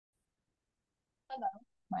Hello,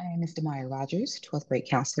 my name is Demaya Rogers, 12th grade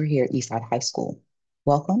counselor here at Eastside High School.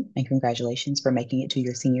 Welcome and congratulations for making it to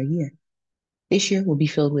your senior year. This year will be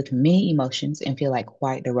filled with many emotions and feel like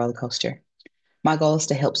quite the roller coaster. My goal is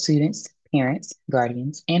to help students, parents,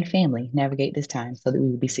 guardians, and family navigate this time so that we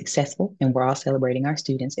will be successful and we're all celebrating our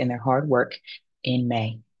students and their hard work in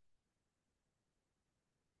May.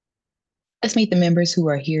 Let's meet the members who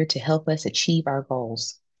are here to help us achieve our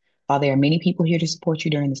goals. While there are many people here to support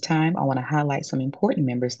you during this time, I want to highlight some important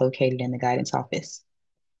members located in the guidance office.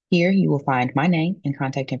 Here you will find my name and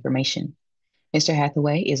contact information. Mr.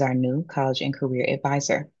 Hathaway is our new college and career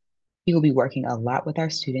advisor. He will be working a lot with our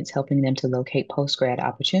students, helping them to locate post-grad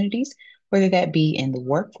opportunities, whether that be in the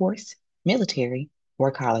workforce, military, or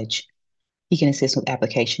college. He can assist with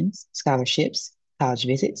applications, scholarships, college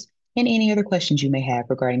visits, and any other questions you may have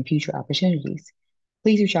regarding future opportunities.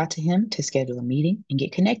 Please reach out to him to schedule a meeting and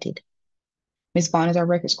get connected. Ms. Vaughn is our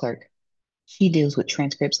records clerk. She deals with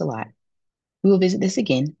transcripts a lot. We will visit this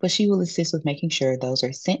again, but she will assist with making sure those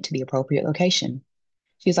are sent to the appropriate location.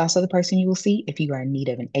 She is also the person you will see if you are in need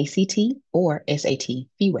of an ACT or SAT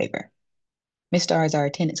fee waiver. Ms. Starr is our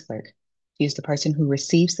attendance clerk. She is the person who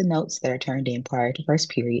receives the notes that are turned in prior to first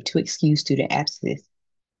period to excuse student absences,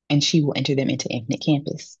 and she will enter them into Infinite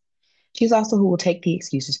Campus. She is also who will take the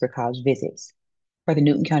excuses for college visits. For the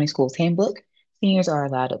Newton County Schools Handbook, seniors are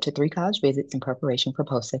allowed up to 3 college visits in preparation for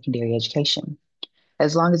post-secondary education.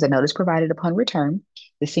 As long as a notice provided upon return,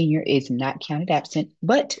 the senior is not counted absent,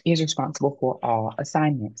 but is responsible for all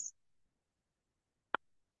assignments.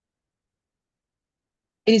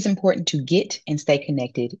 It is important to get and stay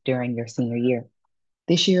connected during your senior year.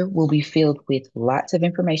 This year will be filled with lots of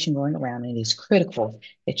information going around, and it is critical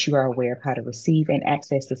that you are aware of how to receive and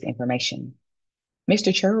access this information.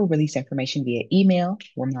 Mr. Chur will release information via email,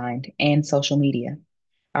 Remind, and social media.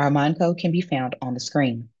 Our Remind code can be found on the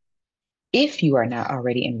screen. If you are not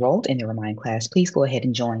already enrolled in the Remind class, please go ahead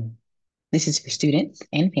and join. This is for students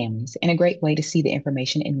and families and a great way to see the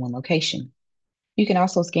information in one location. You can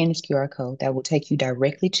also scan this QR code that will take you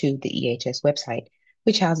directly to the EHS website,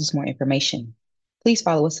 which houses more information. Please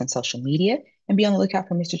follow us on social media and be on the lookout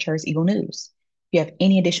for Mr. Chur's Eagle News. If you have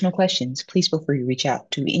any additional questions, please feel free to reach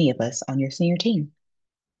out to any of us on your senior team.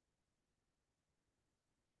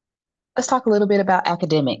 Let's talk a little bit about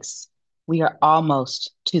academics. We are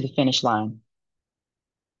almost to the finish line,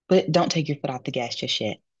 but don't take your foot off the gas just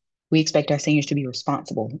yet. We expect our seniors to be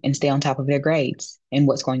responsible and stay on top of their grades and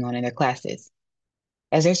what's going on in their classes.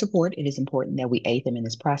 As their support, it is important that we aid them in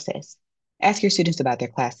this process. Ask your students about their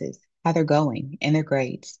classes, how they're going, and their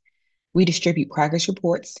grades. We distribute progress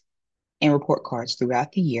reports and report cards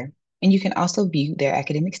throughout the year, and you can also view their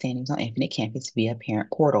academic standings on Infinite Campus via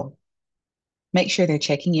Parent Portal. Make sure they're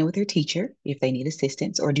checking in with their teacher if they need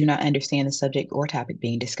assistance or do not understand the subject or topic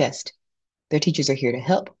being discussed. Their teachers are here to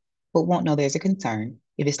help, but won't know there's a concern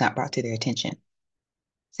if it's not brought to their attention.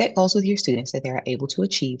 Set goals with your students that they are able to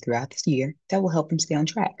achieve throughout this year that will help them stay on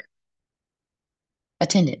track.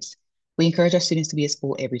 Attendance. We encourage our students to be at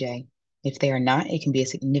school every day. If they are not, it can be a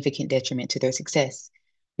significant detriment to their success.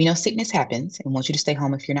 We know sickness happens and want you to stay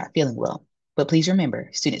home if you're not feeling well. But please remember,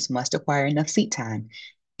 students must acquire enough seat time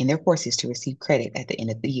in their courses to receive credit at the end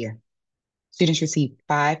of the year. Students receive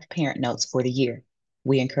 5 parent notes for the year.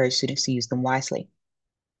 We encourage students to use them wisely.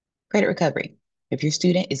 Credit recovery. If your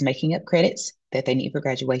student is making up credits that they need for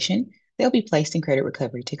graduation, they'll be placed in credit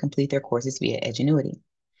recovery to complete their courses via Edgenuity.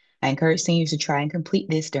 I encourage seniors to try and complete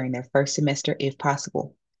this during their first semester if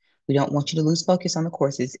possible. We don't want you to lose focus on the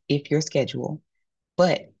courses if your schedule,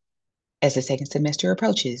 but as the second semester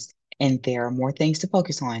approaches and there are more things to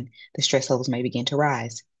focus on, the stress levels may begin to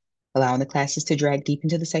rise. Allowing the classes to drag deep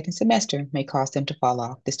into the second semester may cause them to fall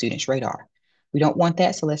off the student's radar. We don't want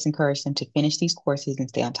that, so let's encourage them to finish these courses and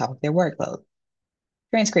stay on top of their workload.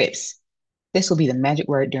 Transcripts. This will be the magic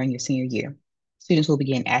word during your senior year. Students will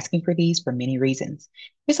begin asking for these for many reasons.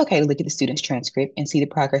 It's okay to look at the student's transcript and see the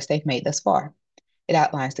progress they've made thus far. It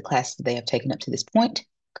outlines the classes they have taken up to this point,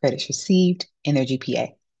 credits received, and their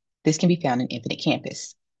GPA. This can be found in Infinite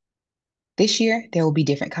Campus. This year, there will be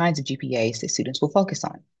different kinds of GPAs that students will focus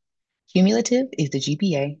on. Cumulative is the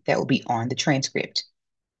GPA that will be on the transcript.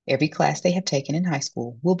 Every class they have taken in high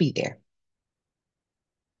school will be there.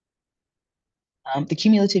 The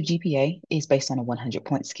cumulative GPA is based on a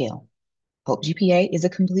 100-point scale. Hope GPA is a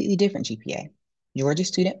completely different GPA. Georgia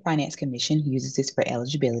Student Finance Commission uses this for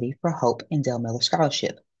eligibility for Hope and Dell Miller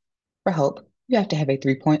Scholarship. For Hope, you have to have a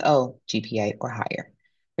 3.0 GPA or higher.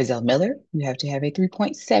 For Zell Miller, you have to have a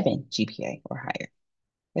 3.7 GPA or higher,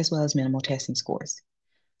 as well as minimal testing scores.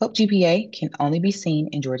 Hope GPA can only be seen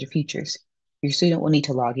in Georgia Futures. Your student will need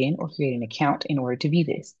to log in or create an account in order to view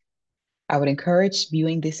this. I would encourage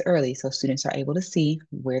viewing this early so students are able to see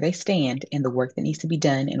where they stand and the work that needs to be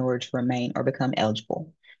done in order to remain or become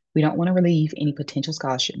eligible. We don't want to leave any potential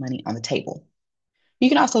scholarship money on the table. You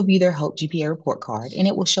can also view their Hope GPA report card, and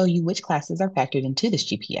it will show you which classes are factored into this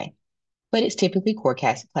GPA. But it's typically core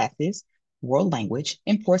classes, world language,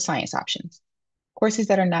 and 4 science options. Courses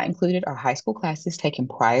that are not included are high school classes taken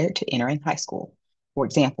prior to entering high school. For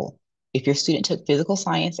example, if your student took physical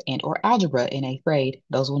science and or algebra in 8th grade,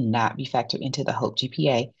 those will not be factored into the Hope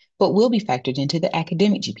GPA, but will be factored into the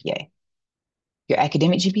academic GPA. Your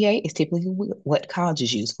academic GPA is typically what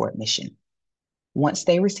colleges use for admission. Once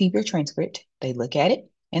they receive your transcript, they look at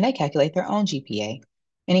it and they calculate their own GPA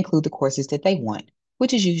and include the courses that they want,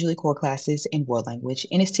 which is usually core classes in world language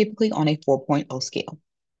and is typically on a 4.0 scale.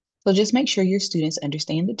 So just make sure your students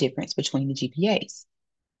understand the difference between the GPAs.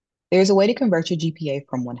 There's a way to convert your GPA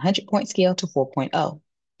from 100-point scale to 4.0.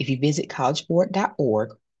 If you visit collegeboard.org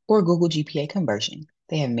or Google GPA conversion,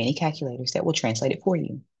 they have many calculators that will translate it for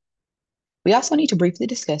you. We also need to briefly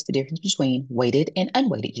discuss the difference between weighted and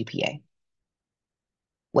unweighted GPA.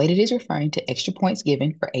 Weighted is referring to extra points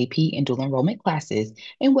given for AP and dual enrollment classes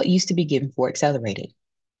and what used to be given for accelerated.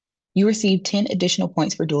 You receive 10 additional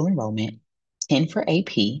points for dual enrollment, 10 for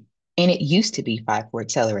AP, and it used to be 5 for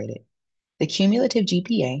accelerated. The cumulative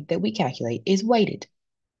GPA that we calculate is weighted.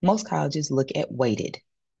 Most colleges look at weighted.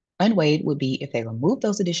 Unweighted would be if they remove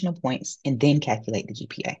those additional points and then calculate the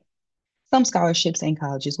GPA. Some scholarships and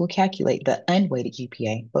colleges will calculate the unweighted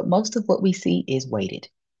GPA, but most of what we see is weighted.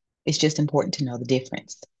 It's just important to know the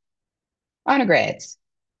difference. Honor grads.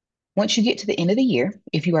 Once you get to the end of the year,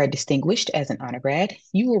 if you are distinguished as an honor grad,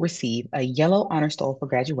 you will receive a yellow honor stole for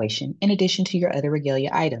graduation in addition to your other regalia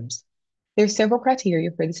items. There are several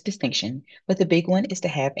criteria for this distinction, but the big one is to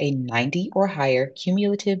have a 90 or higher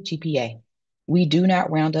cumulative GPA. We do not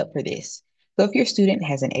round up for this. So if your student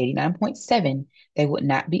has an 89.7, they would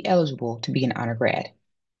not be eligible to be an honor grad.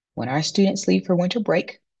 When our students leave for winter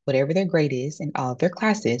break, whatever their grade is in all of their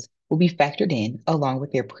classes will be factored in along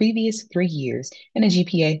with their previous 3 years, and a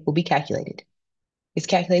GPA will be calculated. It's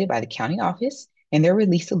calculated by the county office, and they'll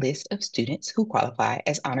release a list of students who qualify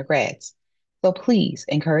as honor grads. So please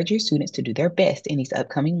encourage your students to do their best in these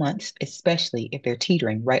upcoming months, especially if they're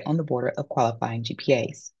teetering right on the border of qualifying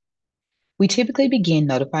GPAs. We typically begin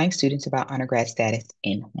notifying students about honor grad status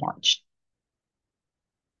in March.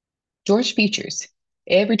 Georgia Futures.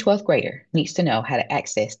 Every 12th grader needs to know how to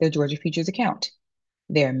access their Georgia Futures account.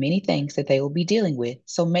 There are many things that they will be dealing with,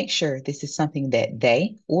 so make sure this is something that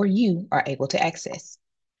they or you are able to access.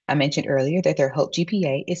 I mentioned earlier that their Hope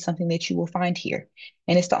GPA is something that you will find here,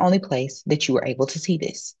 and it's the only place that you are able to see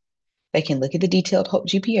this. They can look at the detailed Hope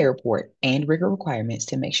GPA report and rigor requirements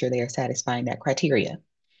to make sure they are satisfying that criteria.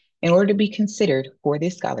 In order to be considered for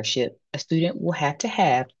this scholarship, a student will have to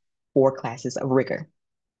have 4 classes of rigor.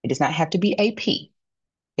 It does not have to be AP.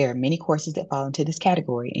 There are many courses that fall into this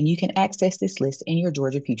category, and you can access this list in your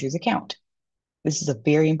Georgia Futures account. This is a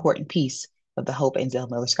very important piece of the Hope and Zell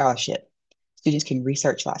Miller Scholarship. Students can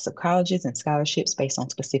research lots of colleges and scholarships based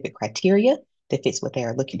on specific criteria that fits what they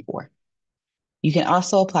are looking for. You can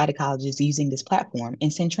also apply to colleges using this platform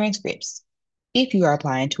and send transcripts. If you are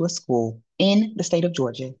applying to a school in the state of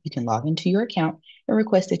Georgia, you can log into your account and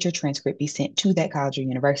request that your transcript be sent to that college or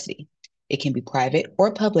university. It can be private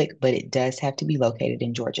or public, but it does have to be located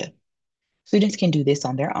in Georgia. Students can do this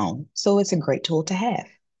on their own, so it's a great tool to have.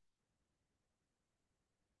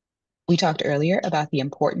 We talked earlier about the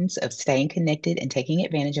importance of staying connected and taking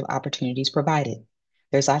advantage of opportunities provided.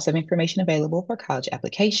 There's lots of information available for college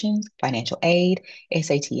applications, financial aid,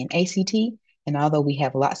 SAT and ACT, and although we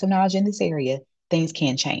have lots of knowledge in this area, things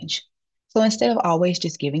can change. So instead of always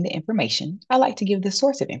just giving the information, I like to give the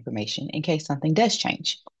source of information in case something does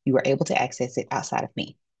change. You are able to access it outside of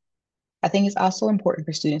me. I think it's also important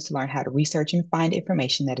for students to learn how to research and find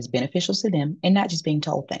information that is beneficial to them and not just being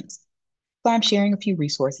told things. So I'm sharing a few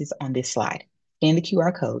resources on this slide. Scan the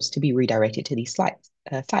QR codes to be redirected to these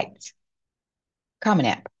sites. Common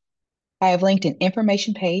App. I have linked an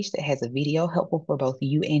information page that has a video helpful for both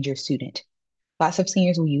you and your student. Lots of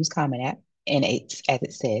seniors will use Common App, and it's, as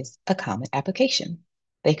it says, a common application.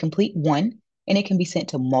 They complete one, and it can be sent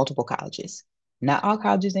to multiple colleges. Not all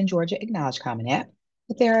colleges in Georgia acknowledge Common App,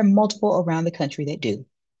 but there are multiple around the country that do.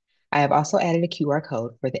 I have also added a QR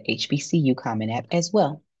code for the HBCU Common App as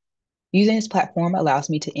well. Using this platform allows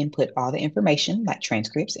me to input all the information, like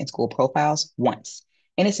transcripts and school profiles, once,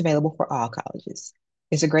 and it's available for all colleges.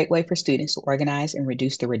 It's a great way for students to organize and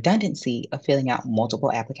reduce the redundancy of filling out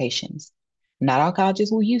multiple applications. Not all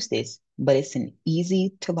colleges will use this, but it's an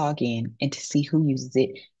easy to log in and to see who uses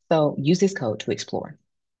it, so use this code to explore.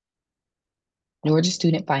 Georgia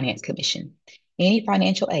Student Finance Commission. Any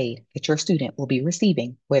financial aid that your student will be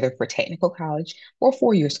receiving, whether for technical college or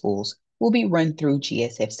four-year schools, will be run through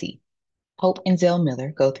GSFC. Hope and Zell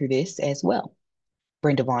Miller go through this as well.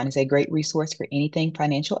 Brenda Vaughn is a great resource for anything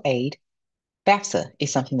financial aid. FAFSA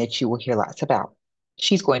is something that you will hear lots about.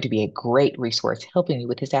 She's going to be a great resource helping you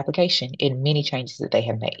with this application and many changes that they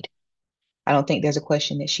have made. I don't think there's a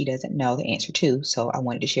question that she doesn't know the answer to, so I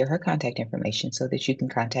wanted to share her contact information so that you can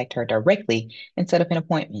contact her directly and set up an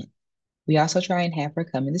appointment. We also try and have her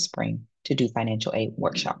come in the spring to do financial aid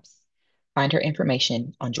workshops. Find her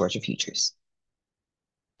information on Georgia Futures.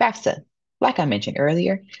 FAFSA. Like I mentioned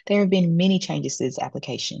earlier, there have been many changes to this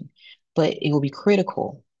application, but it will be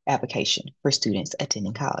critical application for students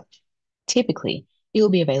attending college. Typically, it will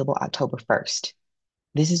be available October 1st.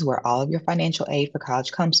 This is where all of your financial aid for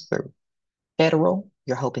college comes through. Federal,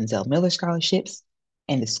 your Hope and Zell Miller scholarships,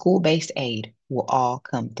 and the school-based aid will all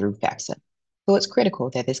come through FAFSA. So it's critical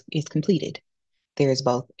that this is completed. There is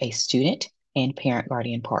both a student and parent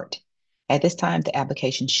guardian part. At this time, the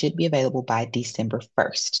application should be available by December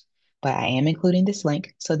 1st, but I am including this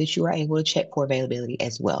link so that you are able to check for availability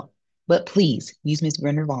as well. But please use Ms.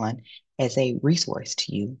 Brenda Vaughn as a resource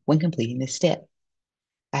to you when completing this step.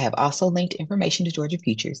 I have also linked information to Georgia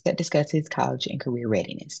Futures that discusses college and career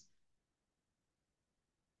readiness.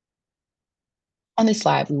 On this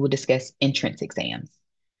slide, we will discuss entrance exams.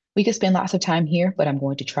 We could spend lots of time here, but I'm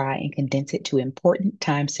going to try and condense it to important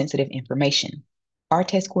time-sensitive information. Are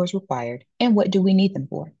test scores required, and what do we need them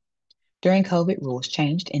for? During COVID, rules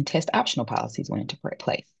changed and test optional policies went into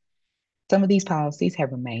place. Some of these policies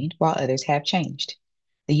have remained while others have changed.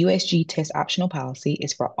 The USG test optional policy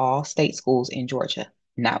is for all state schools in Georgia,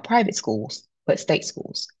 not private schools, but state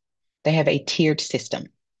schools. They have a tiered system.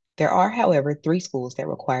 There are, however, three schools that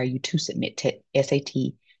require you to submit SAT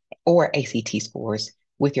or ACT scores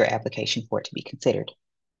with your application for it to be considered.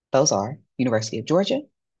 Those are University of Georgia,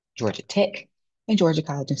 Georgia Tech, and Georgia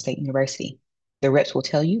College and State University. The reps will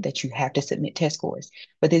tell you that you have to submit test scores,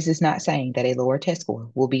 but this is not saying that a lower test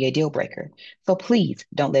score will be a deal breaker. So please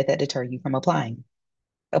don't let that deter you from applying.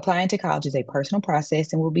 Applying to college is a personal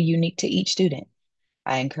process and will be unique to each student.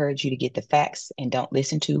 I encourage you to get the facts and don't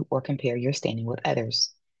listen to or compare your standing with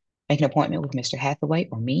others. Make an appointment with Mr. Hathaway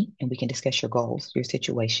or me, and we can discuss your goals, your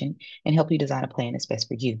situation, and help you design a plan that's best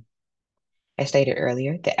for you. As stated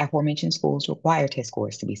earlier, the aforementioned schools require test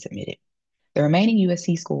scores to be submitted. The remaining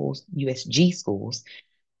USG schools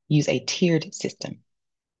use a tiered system.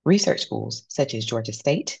 Research schools, such as Georgia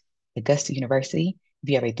State, Augusta University, if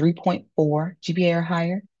you have a 3.4 GPA or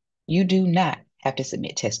higher, you do not have to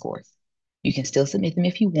submit test scores. You can still submit them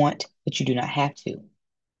if you want, but you do not have to.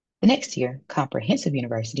 The next tier, comprehensive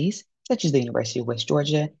universities, such as the University of West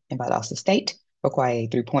Georgia and Valdosta State, require a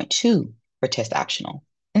 3.2 for test optional.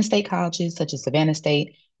 And state colleges, such as Savannah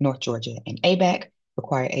State, North Georgia, and ABAC,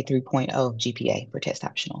 require a 3.0 GPA for test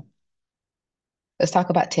optional. Let's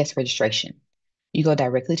talk about test registration. You go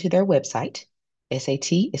directly to their website.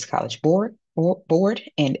 SAT is College Board,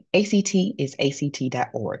 and ACT is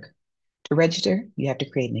act.org. To register, you have to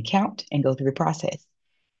create an account and go through the process.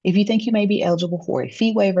 If you think you may be eligible for a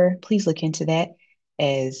fee waiver, please look into that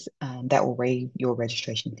as that will waive your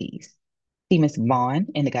registration fees. See Ms. Vaughn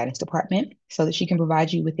in the guidance department so that she can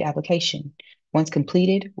provide you with the application. Once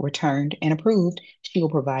completed, returned, and approved, she will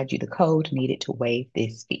provide you the code needed to waive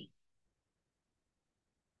this fee.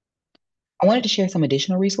 I wanted to share some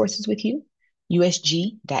additional resources with you.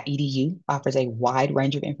 USG.edu offers a wide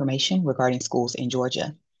range of information regarding schools in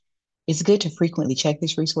Georgia. It's good to frequently check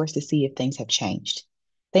this resource to see if things have changed.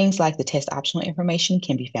 Things like the test optional information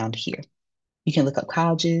can be found here. You can look up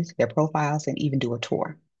colleges, their profiles, and even do a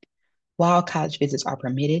tour. While college visits are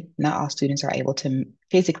permitted, not all students are able to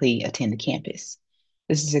physically attend the campus.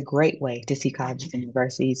 This is a great way to see colleges and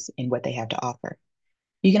universities and what they have to offer.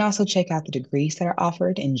 You can also check out the degrees that are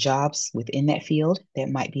offered and jobs within that field that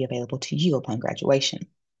might be available to you upon graduation.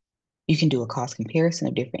 You can do a cost comparison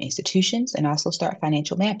of different institutions and also start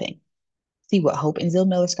financial mapping. See what Hope and Zell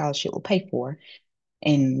Miller Scholarship will pay for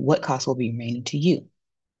and what costs will be remaining to you.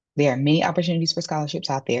 There are many opportunities for scholarships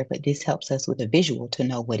out there, but this helps us with a visual to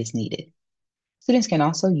know what is needed. Students can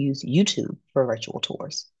also use YouTube for virtual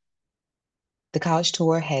tours. The college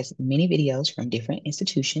tour has many videos from different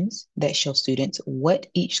institutions that show students what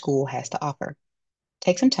each school has to offer.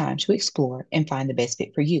 Take some time to explore and find the best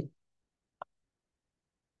fit for you.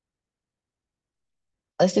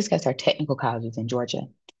 Let's discuss our technical colleges in Georgia.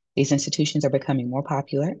 These institutions are becoming more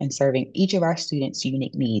popular and serving each of our students'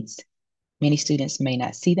 unique needs. Many students may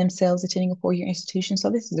not see themselves attending a four-year institution, so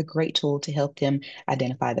this is a great tool to help them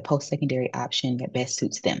identify the post-secondary option that best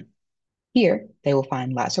suits them. Here, they will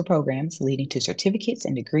find lots of programs leading to certificates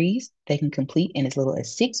and degrees they can complete in as little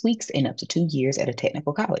as 6 weeks and up to 2 years at a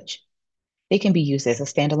technical college. It can be used as a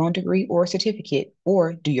standalone degree or certificate,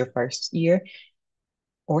 or do your first year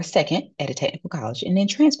or second at a technical college and then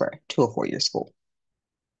transfer to a 4 year school.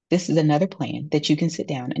 This is another plan that you can sit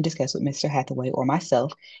down and discuss with Mr. Hathaway or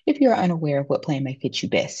myself if you are unaware of what plan may fit you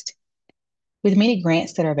best. With many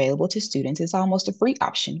grants that are available to students, it's almost a free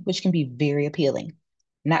option, which can be very appealing.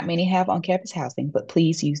 Not many have on campus housing, but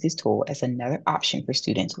please use this tool as another option for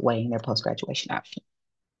students weighing their post graduation option.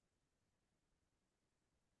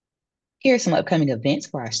 Here are some upcoming events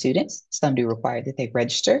for our students. Some do require that they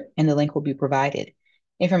register, and the link will be provided.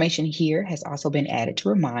 Information here has also been added to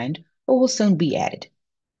remind or will soon be added.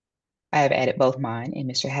 I have added both mine and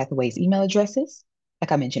Mr. Hathaway's email addresses.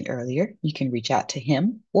 Like I mentioned earlier, you can reach out to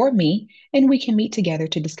him or me, and we can meet together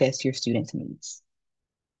to discuss your students' needs.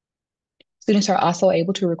 Students are also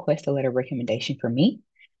able to request a letter of recommendation from me.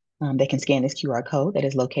 They can scan this QR code that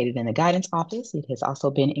is located in the guidance office. It has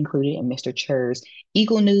also been included in Mr. Chur's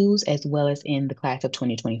Eagle News as well as in the class of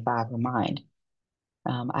 2025 Remind.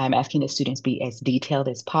 I am asking that students be as detailed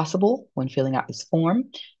as possible when filling out this form.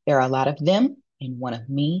 There are a lot of them and one of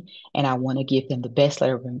me, and I want to give them the best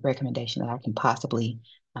letter of recommendation that I can possibly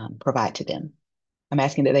provide to them. I'm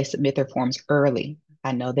asking that they submit their forms early.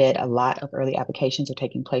 I know that a lot of early applications are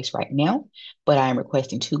taking place right now, but I am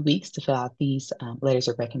requesting 2 weeks to fill out these letters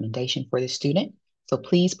of recommendation for the student. So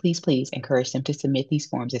please, please, please encourage them to submit these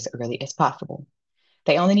forms as early as possible.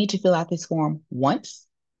 They only need to fill out this form once.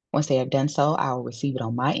 Once they have done so, I will receive it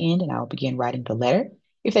on my end and I will begin writing the letter.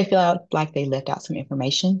 If they feel out like they left out some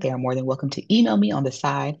information, they are more than welcome to email me on the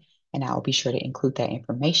side and I will be sure to include that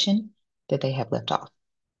information that they have left off.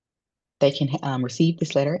 They can receive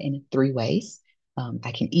this letter in 3 ways.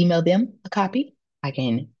 I can email them a copy, I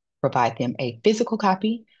can provide them a physical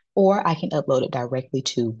copy, or I can upload it directly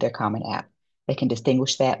to their Common App. They can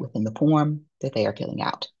distinguish that within the form that they are filling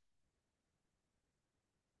out.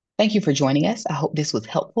 Thank you for joining us. I hope this was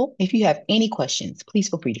helpful. If you have any questions, please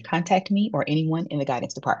feel free to contact me or anyone in the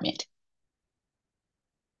guidance department.